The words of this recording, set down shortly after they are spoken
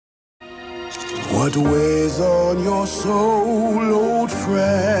What weighs on your soul, old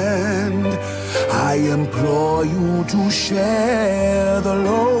friend? I implore you to share the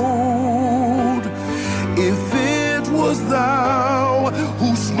load. If it was thou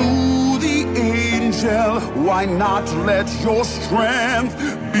who slew the angel, why not let your strength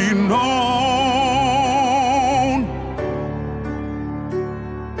be known?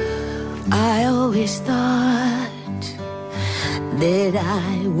 I always thought that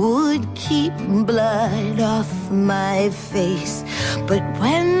I would keep blood off my face, but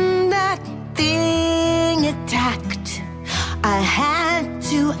when that thing attacked, I had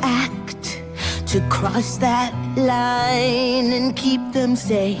to act to cross that line and keep them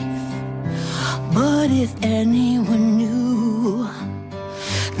safe. But if anyone knew,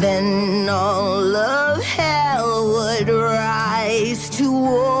 then all of hell would rise to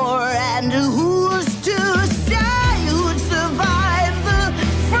war, and who's to say who'd survive the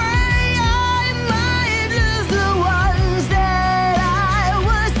fray? I might lose the ones that I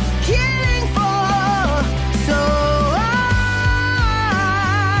was killing for. So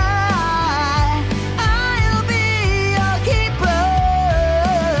I'll be your keeper.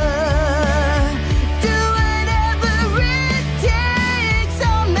 Do whatever it takes.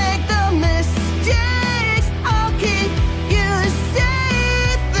 I'll make the mistakes. I'll keep you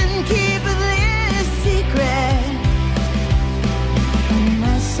safe and keep this secret. When I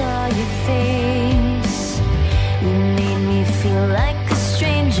saw your face, you made me feel like a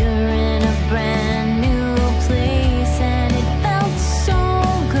stranger in a brand new place, and it felt so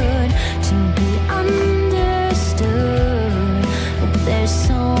good to be understood. But there's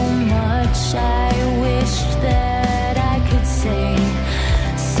so much I wish that